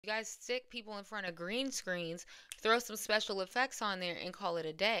You guys stick people in front of green screens, throw some special effects on there, and call it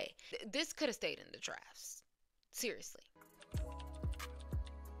a day. This could have stayed in the drafts. Seriously.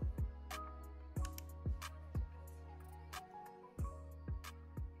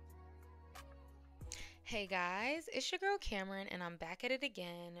 Hey guys, it's your girl Cameron, and I'm back at it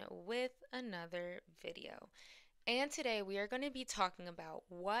again with another video. And today we are going to be talking about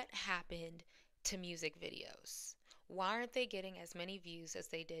what happened to music videos. Why aren't they getting as many views as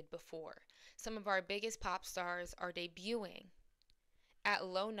they did before? Some of our biggest pop stars are debuting at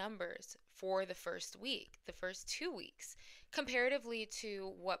low numbers for the first week, the first 2 weeks, comparatively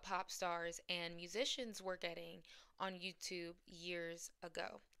to what pop stars and musicians were getting on YouTube years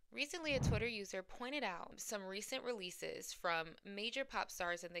ago. Recently, a Twitter user pointed out some recent releases from major pop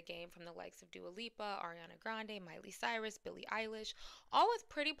stars in the game, from the likes of Dua Lipa, Ariana Grande, Miley Cyrus, Billie Eilish, all with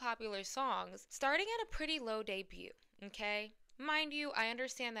pretty popular songs, starting at a pretty low debut, okay? Mind you, I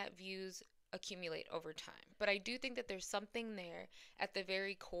understand that views accumulate over time, but I do think that there's something there at the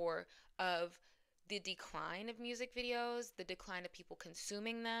very core of the decline of music videos, the decline of people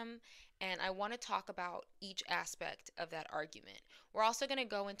consuming them, and I want to talk about each aspect of that argument. We're also going to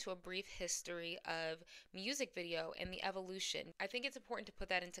go into a brief history of music video and the evolution. I think it's important to put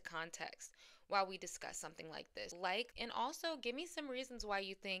that into context while we discuss something like this. And also give me some reasons why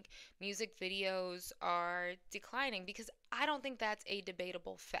you think music videos are declining, because I don't think that's a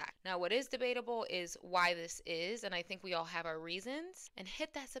debatable fact. Now, what is debatable is why this is, and I think we all have our reasons. And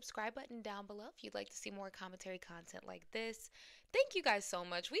hit that subscribe button down below if you'd like to see more commentary content like this. Thank you guys so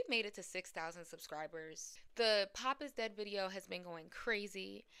much. We've made it to 6,000 subscribers. The Pop is Dead video has been going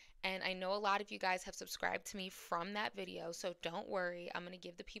crazy, and I know a lot of you guys have subscribed to me from that video, so don't worry. I'm going to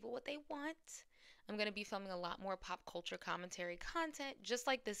give the people what they want. I'm going to be filming a lot more pop culture commentary content just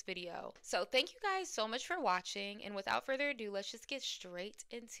like this video. So thank you guys so much for watching, and without further ado, let's just get straight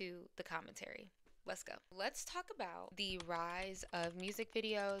into the commentary. Let's go. Let's talk about the rise of music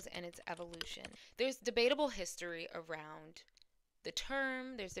videos and its evolution. There's debatable history around the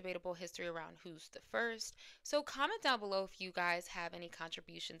term, there's debatable history around who's the first. So comment down below if you guys have any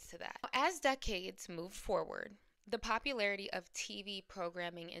contributions to that. As decades moved forward, the popularity of TV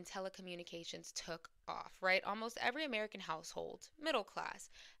programming and telecommunications took off, right? Almost every American household, middle class,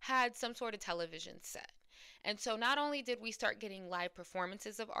 had some sort of television set. And so not only did we start getting live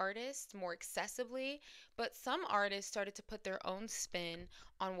performances of artists more accessibly, but some artists started to put their own spin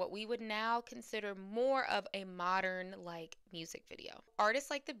on what we would now consider more of a modern like music video. Artists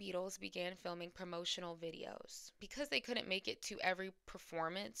like the Beatles began filming promotional videos. Because they couldn't make it to every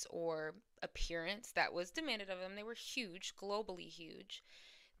performance or appearance that was demanded of them, they were huge, globally huge.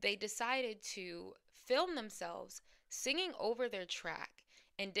 They decided to film themselves singing over their track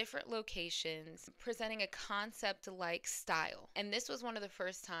in different locations, presenting a concept like style. And this was one of the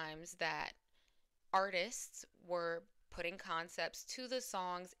first times that artists were putting concepts to the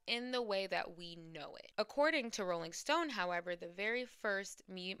songs in the way that we know it. According to Rolling Stone, however, the very first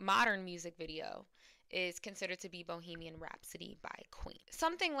modern music video is considered to be Bohemian Rhapsody by Queen.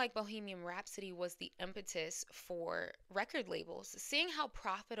 Something like Bohemian Rhapsody was the impetus for record labels, seeing how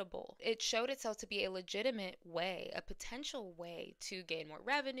profitable it showed itself to be, a legitimate way, a potential way to gain more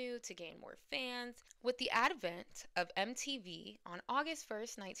revenue, to gain more fans. With the advent of MTV on August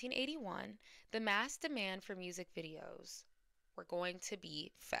 1st, 1981, the mass demand for music videos were going to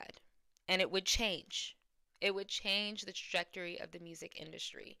be fed, and it would change. It would change the trajectory of the music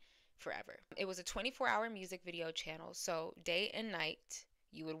industry forever. It was a 24-hour music video channel, so day and night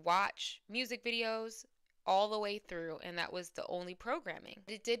you would watch music videos all the way through, and that was the only programming.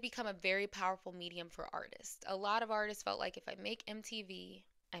 It did become a very powerful medium for artists. A lot of artists felt like, if I make MTV,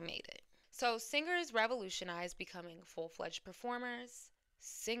 I made it. So singers revolutionized, becoming full-fledged performers,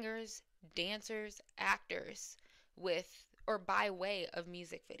 singers, dancers, actors with or by way of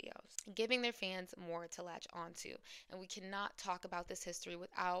music videos, giving their fans more to latch onto. And we cannot talk about this history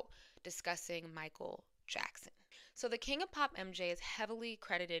without discussing Michael Jackson. So the King of Pop, MJ, is heavily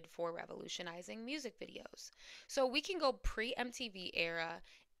credited for revolutionizing music videos. So we can go pre-MTV era.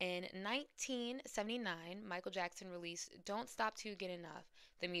 In 1979, Michael Jackson released Don't Stop Till You Get Enough,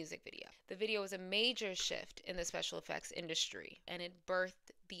 the music video. The video was a major shift in the special effects industry, and it birthed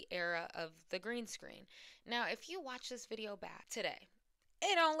the era of the green screen. Now, if you watch this video back today,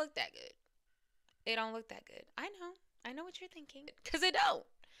 it don't look that good. It don't look that good. I know what you're thinking, because it don't.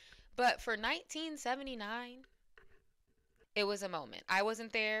 But for 1979, it was a moment. I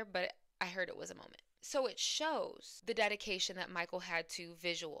wasn't there, but I heard it was a moment. So it shows the dedication that Michael had to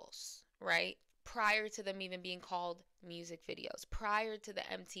visuals, right? Prior to them even being called music videos, prior to the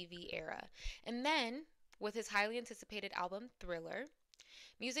MTV era. And then with his highly anticipated album Thriller,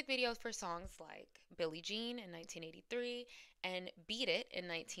 Music videos for songs like Billie Jean in 1983 and Beat It in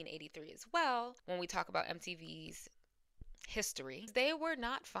 1983 as well, when we talk about MTV's history, they were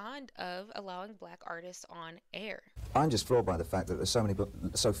not fond of allowing black artists on air. I'm just floored by the fact that there's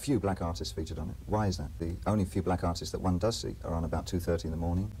so few black artists featured on it. Why is that? The only few black artists that one does see are on about 2:30 in the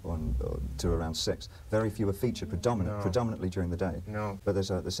morning or to around 6. Very few are featured predominantly during the day. No. But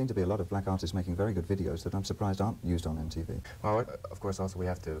there seem to be a lot of black artists making very good videos that I'm surprised aren't used on MTV. Well, of course, also we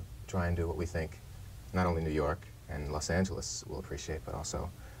have to try and do what we think not only New York and Los Angeles will appreciate, but also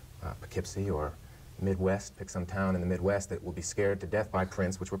Poughkeepsie or Midwest. Pick some town in the Midwest that will be scared to death by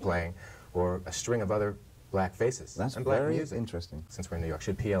Prince, which we're playing, or a string of other black faces. That's and black very music. interesting. Since we're in New York,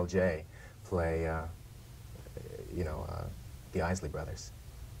 should PLJ play, the Isley Brothers?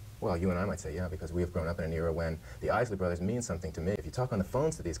 Well, you and I might say, yeah, because we have grown up in an era when the Isley Brothers mean something to me. If you talk on the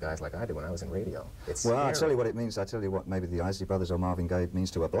phones to these guys like I did when I was in radio, it's Well, scary. I'll tell you what it means. I'll tell you what maybe the Isley Brothers or Marvin Gaye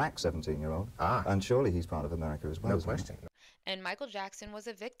means to a black 17-year-old. Ah. And surely he's part of America as well. No isn't he? question. And Michael Jackson was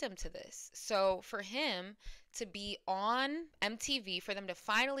a victim to this. So for him to be on MTV, for them to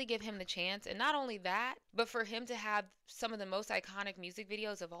finally give him the chance, and not only that, but for him to have some of the most iconic music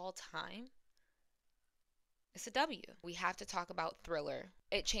videos of all time, it's a W. We have to talk about Thriller.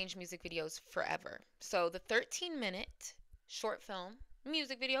 It changed music videos forever. So the 13-minute short film,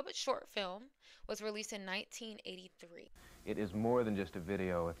 music video, but short film, was released in 1983. It is more than just a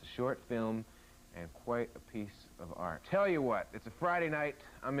video. It's a short film and quite a piece of art. Tell you what, it's a Friday night.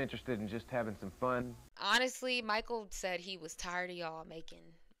 I'm interested in just having some fun. Honestly, Michael said he was tired of y'all making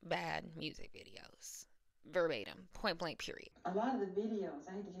bad music videos. Verbatim, point blank, period. A lot of the videos,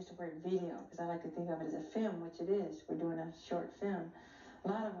 I hate to use the word video because I like to think of it as a film, which it is. We're doing a short film. A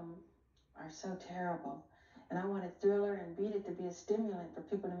lot of them are so terrible. And I wanted Thriller and Beat It to be a stimulant for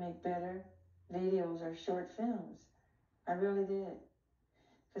people to make better videos or short films. I really did.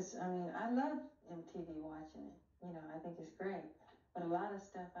 Because, I mean, I love MTV watching it. You know, I think it's great. But a lot of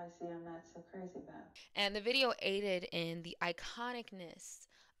stuff I see I'm not so crazy about. And the video aided in the iconicness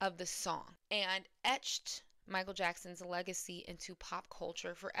of the song and etched Michael Jackson's legacy into pop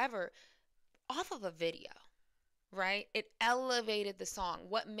culture forever off of a video, right? It elevated the song.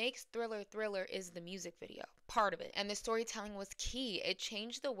 What makes Thriller Thriller is the music video, part of it. And the storytelling was key. It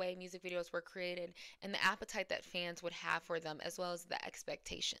changed the way music videos were created and the appetite that fans would have for them, as well as the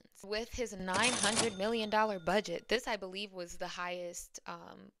expectations. With his $900 million budget, this, I believe, was the highest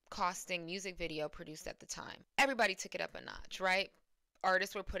costing music video produced at the time. Everybody took it up a notch, right?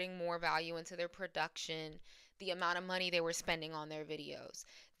 Artists were putting more value into their production, the amount of money they were spending on their videos,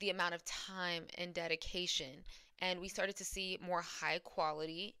 the amount of time and dedication. And we started to see more high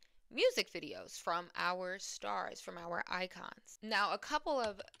quality music videos from our stars, from our icons. Now, a couple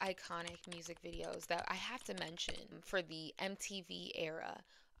of iconic music videos that I have to mention for the MTV era.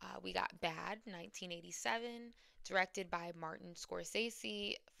 We got Bad, 1987, directed by Martin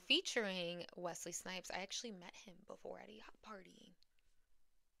Scorsese, featuring Wesley Snipes. I actually met him before at a yacht party.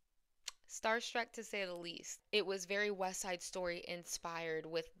 Starstruck, to say the least. It was very West Side Story inspired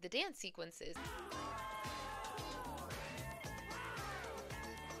with the dance sequences.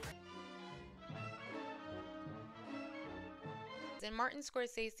 And Martin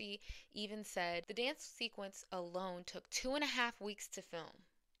Scorsese even said the dance sequence alone took 2.5 weeks to film.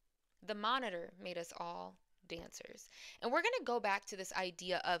 The Monitor made us all dancers. And we're going to go back to this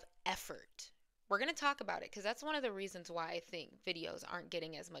idea of effort. We're going to talk about it because that's one of the reasons why I think videos aren't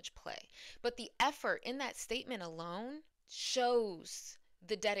getting as much play. But the effort in that statement alone shows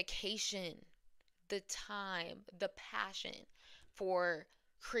the dedication, the time, the passion for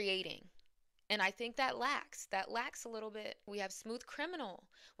creating. And I think that lacks a little bit. We have Smooth Criminal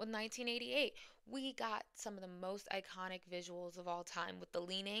with 1988. We got some of the most iconic visuals of all time with the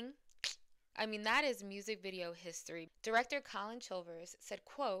leaning. I mean, that is music video history. Director Colin Chilvers said,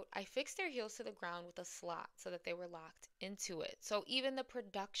 quote, "I fixed their heels to the ground with a slot so that they were locked into it." So even the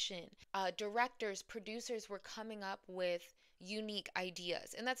production, directors, producers were coming up with unique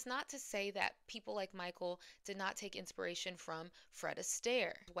ideas. And that's not to say that people like Michael did not take inspiration from Fred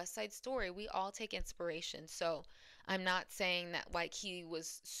Astaire, West Side Story. We all take inspiration. So I'm not saying that like he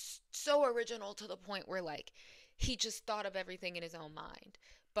was so original to the point where like he just thought of everything in his own mind.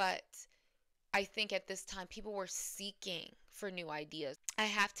 But I think at this time people were seeking for new ideas. I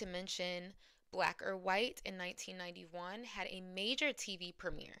have to mention Black or White in 1991 had a major TV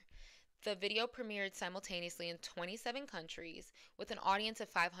premiere. The video premiered simultaneously in 27 countries with an audience of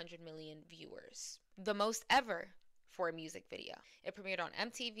 500 million viewers, the most ever for a music video. It premiered on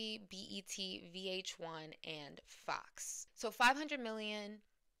MTV, BET, VH1, and Fox. So 500 million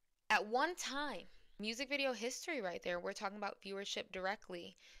at one time. Music video history right there. We're talking about viewership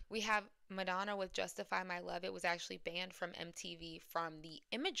directly. We have Madonna with Justify My Love. It was actually banned from MTV from the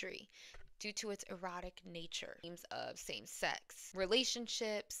imagery due to its erotic nature. Themes of same-sex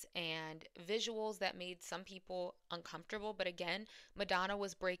relationships and visuals that made some people uncomfortable. But again, Madonna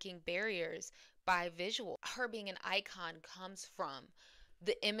was breaking barriers by visual. Her being an icon comes from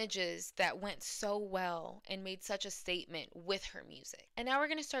the images that went so well and made such a statement with her music. And now we're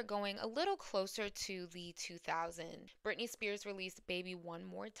going to start going a little closer to the 2000s. Britney Spears released Baby One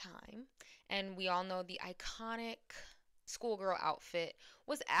More Time, and we all know the iconic schoolgirl outfit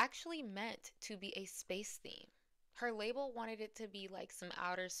was actually meant to be a space theme. Her label wanted it to be like some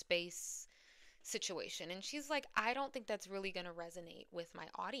outer space situation, and she's like, I don't think that's really going to resonate with my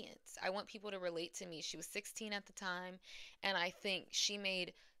audience. I want people to relate to me. She was 16 at the time, and I think she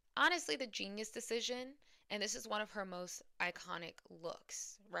made, honestly, the genius decision. And this is one of her most iconic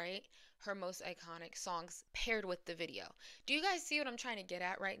looks, right? Her most iconic songs paired with the video. Do you guys see what I'm trying to get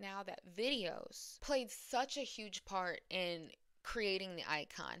at right now? That videos played such a huge part in creating the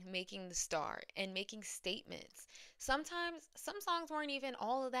icon, making the star, and making statements. Sometimes some songs weren't even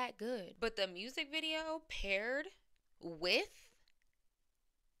all of that good, but the music video paired with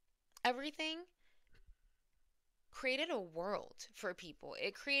everything created a world for people.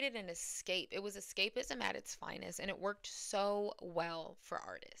 It created an escape. It was escapism at its finest, and it worked so well for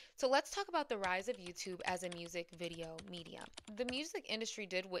artists. So let's talk about the rise of YouTube as a music video medium. The music industry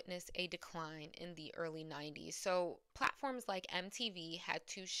did witness a decline in the early 90s, so platforms like MTV had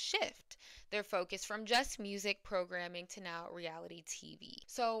to shift their focus from just music programming to now reality TV.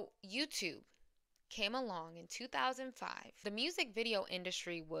 So YouTube came along in 2005. The music video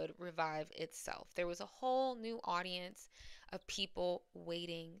industry would revive itself. There was a whole new audience of people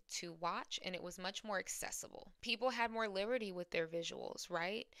waiting to watch, and it was much more accessible. People had more liberty with their visuals,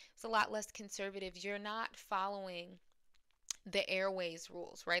 right? It's a lot less conservative. You're not following the airways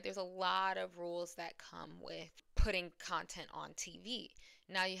rules, right? There's a lot of rules that come with putting content on TV.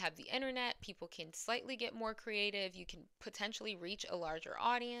 Now you have the internet, people can slightly get more creative, you can potentially reach a larger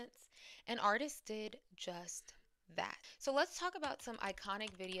audience, and artists did just that. So let's talk about some iconic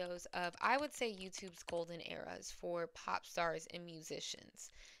videos of, I would say, YouTube's golden eras for pop stars and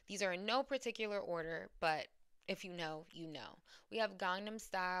musicians. These are in no particular order, but if you know, you know. We have Gangnam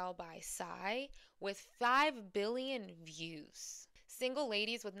Style by Psy with 5 billion views. Single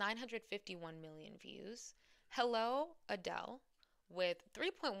Ladies with 951 million views. Hello, Adele with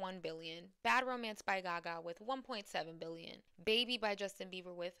 3.1 billion. Bad Romance by Gaga with 1.7 billion. Baby by Justin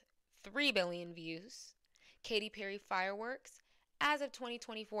Bieber with 3 billion views. Katy Perry Fireworks, as of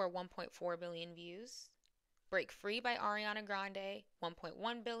 2024, 1.4 billion views. Break Free by Ariana Grande,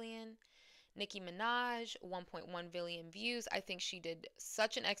 1.1 billion. Nicki Minaj, 1.1 billion views. I think she did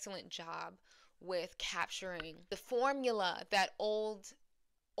such an excellent job with capturing the formula that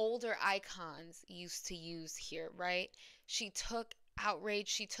older icons used to use here, right? She took outrage,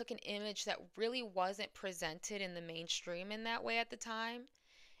 she took an image that really wasn't presented in the mainstream in that way at the time,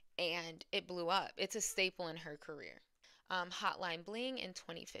 and it blew up. It's a staple in her career. Hotline Bling in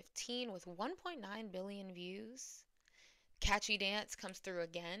 2015 with 1.9 billion views. Catchy Dance comes through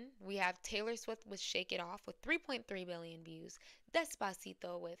again. We have Taylor Swift with Shake It Off with 3.3 billion views.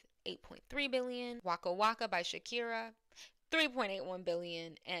 Despacito with 8.3 billion. Waka Waka by Shakira, 3.81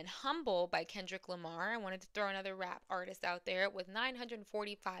 billion. And Humble by Kendrick Lamar, I wanted to throw another rap artist out there, with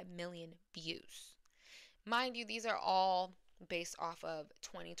 945 million views. Mind you, these are all based off of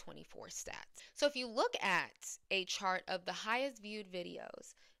 2024 stats. So if you look at a chart of the highest viewed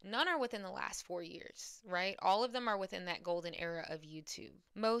videos, none are within the last 4 years, right? All of them are within that golden era of YouTube,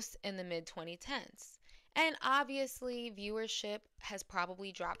 most in the mid 2010s. And obviously, viewership has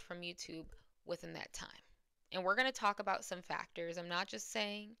probably dropped from YouTube within that time. And we're going to talk about some factors. I'm not just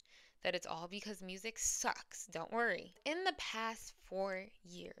saying that it's all because music sucks. Don't worry. In the past 4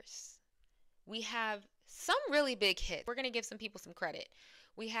 years, we have some really big hits. We're going to give some people some credit.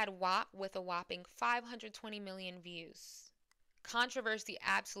 We had WAP with a whopping 520 million views. Controversy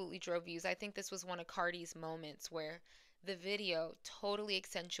absolutely drove views. I think this was one of Cardi's moments where the video totally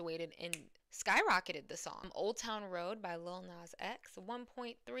accentuated and skyrocketed the song. Old Town Road by Lil Nas X,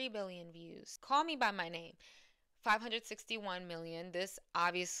 1.3 billion views. Call Me by My Name, 561 million. This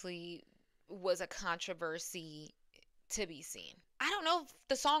obviously was a controversy to be seen. I don't know if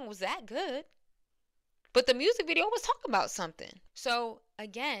the song was that good, but the music video was talking about something. So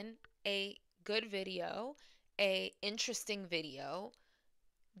again, a good video, a interesting video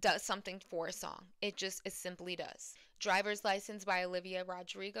does something for a song. It simply does. Driver's License by Olivia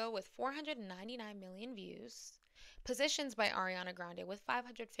Rodrigo with 499 million views. Positions by Ariana Grande with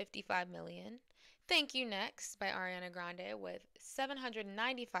 555 million. Thank You Next by Ariana Grande with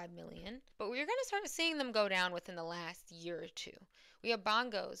 795 million. But we're going to start seeing them go down within the last year or two. We have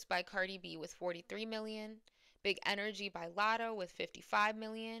Bongos by Cardi B with 43 million. Big Energy by Lotto with 55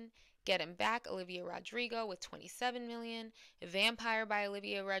 million. Get Him Back, Olivia Rodrigo with 27 million. Vampire by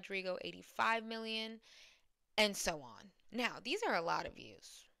Olivia Rodrigo, 85 million. And so on. Now, these are a lot of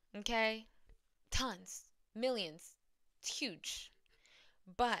views. Okay? Tons. Millions. It's huge.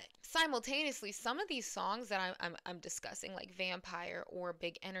 But simultaneously, some of these songs that I'm discussing, like Vampire or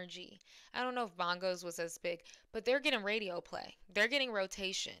Big Energy, I don't know if Bongos was as big, but they're getting radio play. They're getting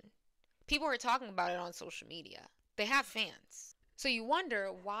rotation. People are talking about it on social media. They have fans. So you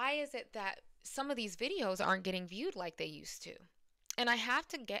wonder, why is it that some of these videos aren't getting viewed like they used to? And I have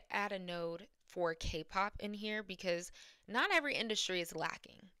to add a note for K-pop in here, because not every industry is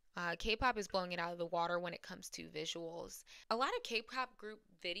lacking. K-pop is blowing it out of the water when it comes to visuals. A lot of K-pop group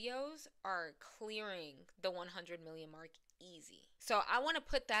videos are clearing the 100 million mark easy. So I want to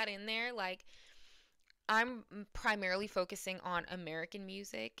put that in there. Like, I'm primarily focusing on American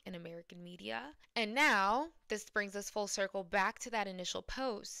music and American media. And now this brings us full circle back to that initial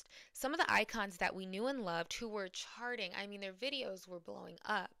post. Some of the icons that we knew and loved who were charting, I mean, their videos were blowing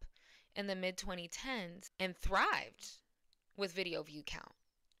up in the mid-2010s and thrived with video view count,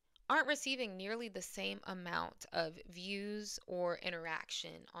 aren't receiving nearly the same amount of views or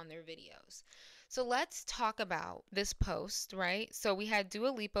interaction on their videos. So let's talk about this post, right? So we had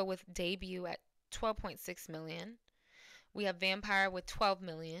Dua Lipa with Debut at 12.6 million. We have Vampire with 12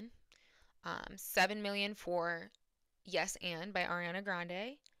 million. 7 million for Yes and by Ariana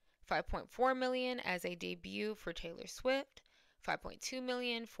Grande. 5.4 million as a debut for Taylor Swift. 5.2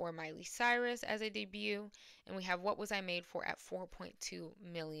 million for Miley Cyrus as a debut, and we have What Was I Made For at 4.2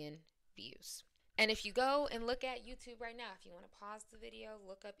 million views. And if you go and look at YouTube right now, if you want to pause the video,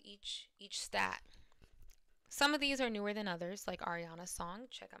 look up each stat. Some of these are newer than others, like Ariana's song.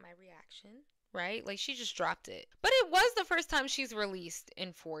 Check out my reaction, right? Like, she just dropped it. But it was the first time she's released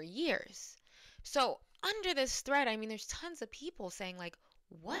in 4 years. So under this thread, I mean, there's tons of people saying, like,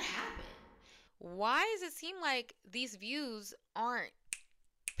 what happened? Why does it seem like these views aren't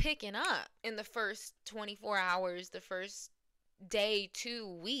picking up in the first 24 hours, the first day to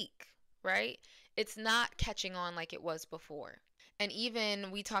week, right? It's not catching on like it was before. And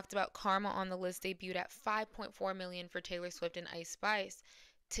even we talked about Karma on the list, debuted at 5.4 million for Taylor Swift and Ice Spice.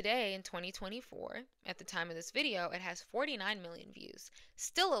 Today in 2024, at the time of this video, it has 49 million views.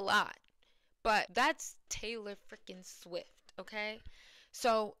 Still a lot, but that's Taylor freaking Swift, okay?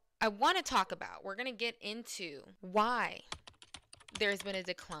 So I want to talk about, we're going to get into why there's been a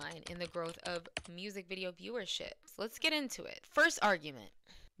decline in the growth of music video viewerships. Let's get into it. First argument,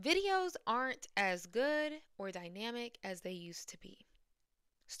 videos aren't as good or dynamic as they used to be.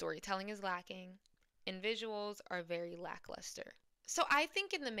 Storytelling is lacking, and visuals are very lackluster. So I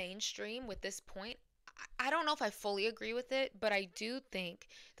think in the mainstream with this point, I don't know if I fully agree with it, but I do think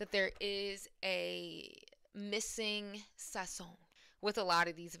that there is a missing saison with a lot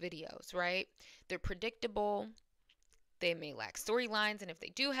of these videos, right? They're predictable. They may lack storylines, and if they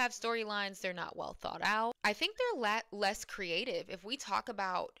do have storylines, they're not well thought out. I think they're less creative. If we talk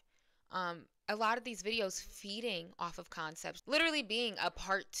about a lot of these videos feeding off of concepts, literally being a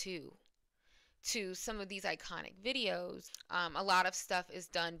part two to some of these iconic videos, a lot of stuff is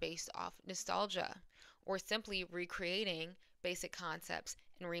done based off nostalgia or simply recreating basic concepts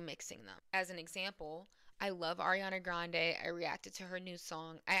and remixing them. As an example, I love Ariana Grande. I reacted to her new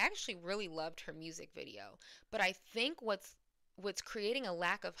song. I actually really loved her music video. But I think what's creating a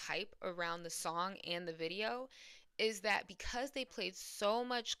lack of hype around the song and the video is that because they played so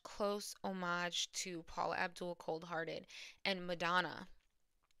much close homage to Paula Abdul, Cold Hearted, and Madonna,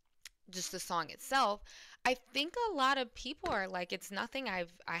 just the song itself, I think a lot of people are like, it's nothing I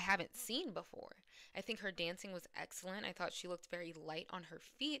haven't seen before. I think her dancing was excellent. I thought she looked very light on her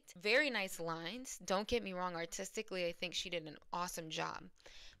feet. Very nice lines. Don't get me wrong, artistically, I think she did an awesome job.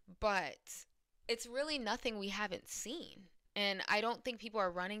 But it's really nothing we haven't seen. And I don't think people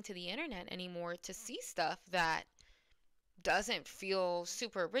are running to the internet anymore to see stuff that doesn't feel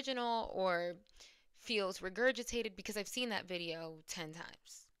super original or feels regurgitated, because I've seen that video 10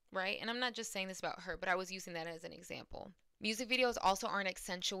 times, right? And I'm not just saying this about her, but I was using that as an example. Music videos also aren't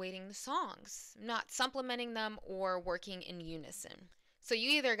accentuating the songs, not supplementing them or working in unison. So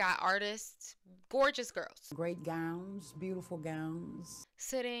you either got artists, gorgeous girls, great gowns, beautiful gowns,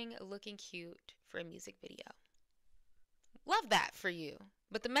 sitting looking cute for a music video. Love that for you.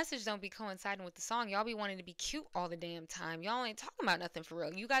 But the message don't be coinciding with the song. Y'all be wanting to be cute all the damn time. Y'all ain't talking about nothing for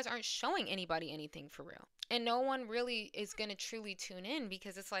real. You guys aren't showing anybody anything for real. And no one really is going to truly tune in,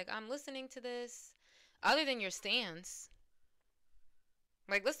 because it's like, I'm listening to this. other than your stans.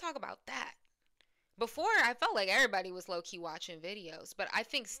 Like, let's talk about that. Before, I felt like everybody was low-key watching videos, but I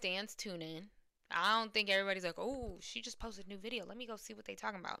think stans tune in. I don't think everybody's like, oh, she just posted a new video, let me go see what they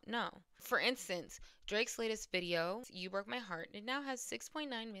talking about. No. For instance, Drake's latest video, You Broke My Heart, it now has 6.9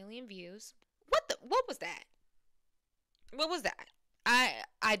 million views. What was that? What was that?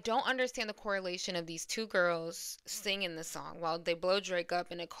 I don't understand the correlation of these two girls singing the song while they blow Drake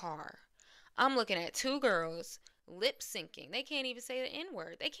up in a car. I'm looking at two girls lip syncing. They can't even say the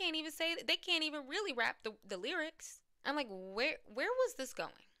N-word. They can't even really rap the lyrics. I'm like, where was this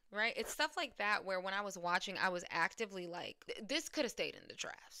going? Right? It's stuff like that where when I was watching, I was actively like, this could have stayed in the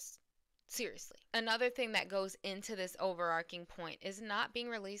drafts. Seriously. Another thing that goes into this overarching point is not being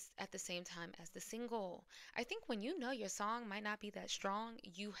released at the same time as the single. I think when you know your song might not be that strong,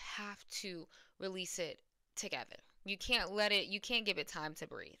 you have to release it together. You can't give it time to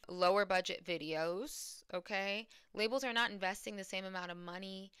breathe. Lower budget videos, okay? Labels are not investing the same amount of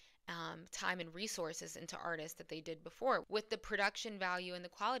money, time and resources into artists that they did before. With the production value and the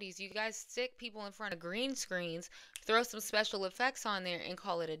qualities, you guys stick people in front of green screens, throw some special effects on there and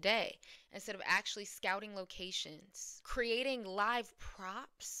call it a day, instead of actually scouting locations, creating live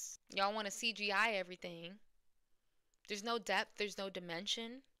props. Y'all want to CGI everything. There's no depth, there's no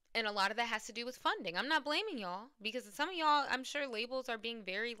dimension. And a lot of that has to do with funding. I'm not blaming y'all, because some of y'all, I'm sure labels are being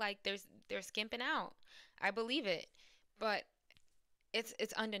very like, they're skimping out. I believe it. But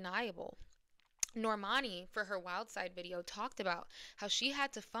it's undeniable. Normani, for her Wild Side video, talked about how she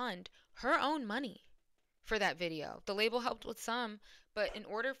had to fund her own money for that video. The label helped with some, but in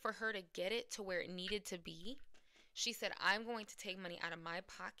order for her to get it to where it needed to be, she said, I'm going to take money out of my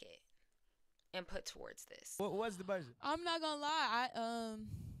pocket and put towards this. What was the budget? I'm not gonna lie.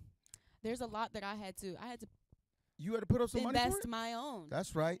 There's a lot that I had to You had to put up some money for invest it? my own.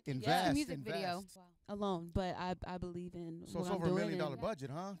 That's right. Invest. Yeah, the music invest. video alone, but I believe in So what it's I'm over $1 doing million and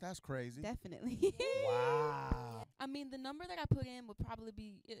budget, huh? That's crazy. Definitely. Wow. I mean, the number that I put in would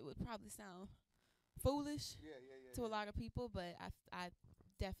probably sound foolish to a lot of people, but I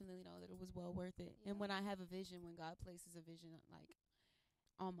definitely know that it was well worth it. And when I have a vision, when God places a vision like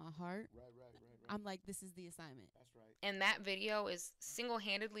on my heart, Right. I'm like, this is the assignment. That's right. And that video is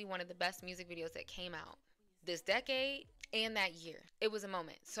single-handedly one of the best music videos that came out this decade and that year. It was a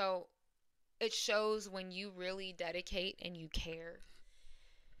moment. So it shows when you really dedicate and you care.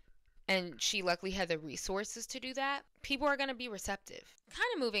 And she luckily had the resources to do that. People are going to be receptive. Kind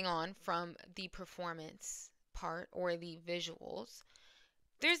of moving on from the performance part or the visuals,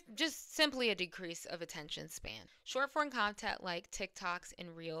 there's just simply a decrease of attention span. Short form content like TikToks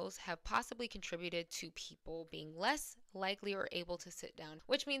and Reels have possibly contributed to people being less likely or able to sit down,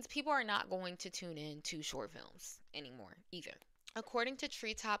 which means people are not going to tune in to short films anymore either. According to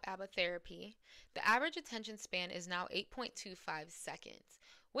Treetop Abatherapy, the average attention span is now 8.25 seconds,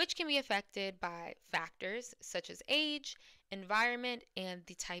 which can be affected by factors such as age, environment, and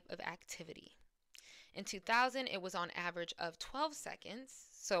the type of activity. In 2000, it was on average of 12 seconds,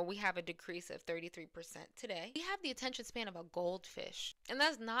 so we have a decrease of 33% today. We have the attention span of a goldfish, and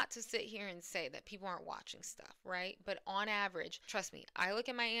that's not to sit here and say that people aren't watching stuff, right? But on average, trust me, I look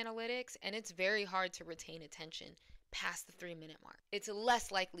at my analytics, and it's very hard to retain attention past the 3-minute mark. It's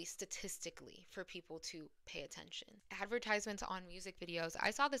less likely statistically for people to pay attention. Advertisements on music videos,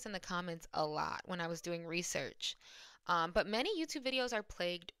 I saw this in the comments a lot when I was doing research, but many YouTube videos are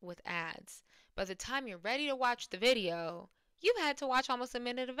plagued with ads. By the time you're ready to watch the video, you've had to watch almost a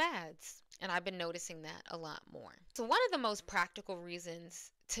minute of ads. And I've been noticing that a lot more. So one of the most practical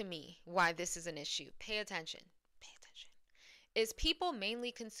reasons to me why this is an issue, pay attention, is people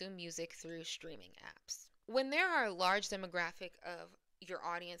mainly consume music through streaming apps. When there are a large demographic of your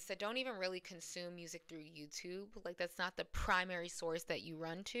audience that don't even really consume music through YouTube, like that's not the primary source that you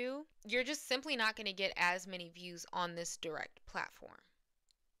run to, you're just simply not going to get as many views on this direct platform,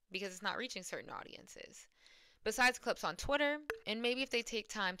 because it's not reaching certain audiences. Besides clips on Twitter, and maybe if they take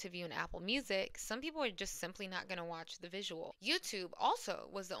time to view an Apple Music, some people are just simply not going to watch the visual. YouTube also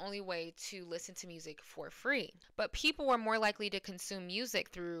was the only way to listen to music for free, but people were more likely to consume music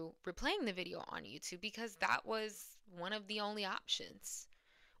through replaying the video on YouTube because that was one of the only options,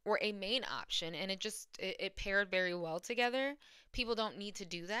 or a main option, and it paired very well together. People don't need to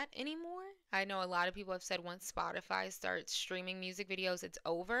do that anymore. I know a lot of people have said once Spotify starts streaming music videos, it's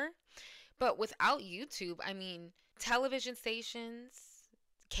over. But without YouTube, I mean, television stations,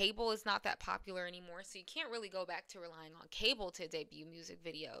 cable is not that popular anymore, so you can't really go back to relying on cable to debut music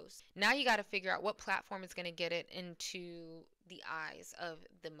videos. Now you got to figure out what platform is going to get it into the eyes of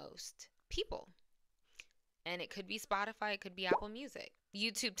the most people. And it could be Spotify, it could be Apple Music.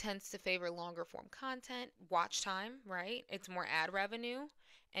 YouTube tends to favor longer form content, watch time, right? It's more ad revenue.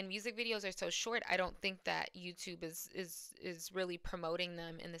 And music videos are so short, I don't think that YouTube is really promoting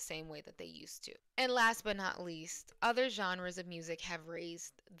them in the same way that they used to. And last but not least, other genres of music have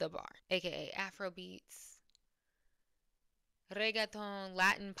raised the bar, aka Afrobeats, reggaeton,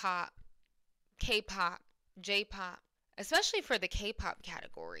 Latin pop, K-pop, J-pop, especially for the K-pop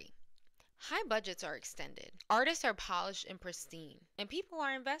category. High budgets are extended. Artists are polished and pristine, and people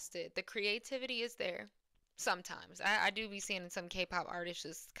are invested. The creativity is there. Sometimes. I do be seeing some K-pop artists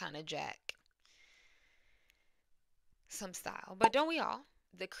just kind of jack some style. But don't we all?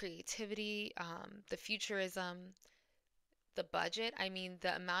 The creativity, the futurism, the budget. I mean,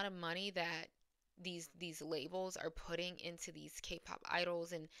 the amount of money that these labels are putting into these K-pop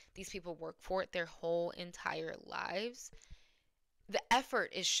idols, and these people work for it their whole entire lives. The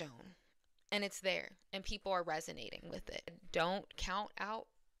effort is shown, and it's there, and people are resonating with it. Don't count out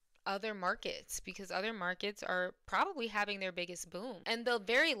other markets, because other markets are probably having their biggest boom. And the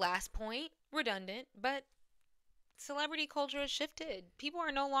very last point, redundant, but celebrity culture has shifted. People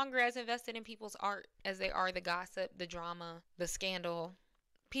are no longer as invested in people's art as they are the gossip, the drama, the scandal.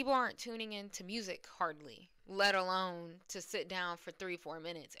 People aren't tuning into music hardly, let alone to sit down for 3-4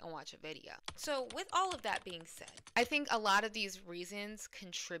 minutes and watch a video. So with all of that being said, I think a lot of these reasons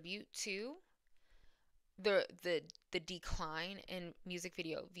contribute to the decline in music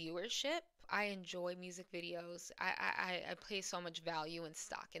video viewership. I enjoy music videos. I place so much value and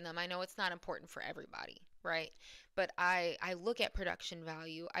stock in them. I know it's not important for everybody, right? But I look at production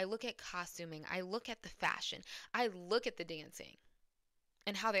value. I look at costuming. I look at the fashion. I look at the dancing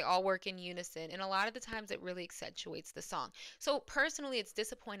and how they all work in unison. And a lot of the times it really accentuates the song. So personally, it's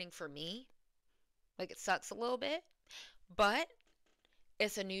disappointing for me. Like, it sucks a little bit, but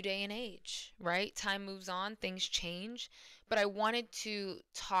it's a new day and age, right? Time moves on, things change. But I wanted to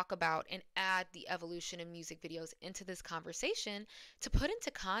talk about and add the evolution of music videos into this conversation to put into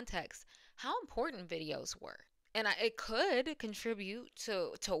context how important videos were. And it could contribute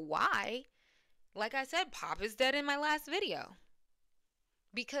to why, like I said, pop is dead in my last video.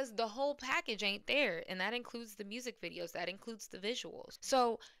 Because the whole package ain't there. And that includes the music videos, that includes the visuals.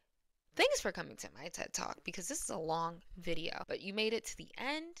 So thanks for coming to my TED Talk, because this is a long video, but you made it to the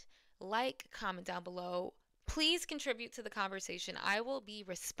end. Like, comment down below. Please contribute to the conversation. I will be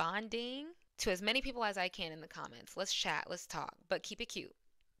responding to as many people as I can in the comments. Let's chat, let's talk, but keep it cute.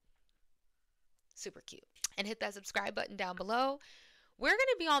 Super cute. And hit that subscribe button down below. We're going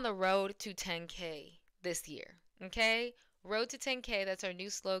to be on the road to 10K this year, okay? Road to 10K, that's our new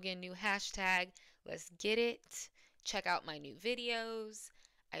slogan, new hashtag. Let's get it. Check out my new videos.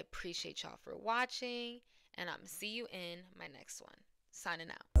 I appreciate y'all for watching, and I'm see you in my next one. Signing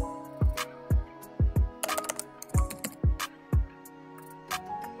out.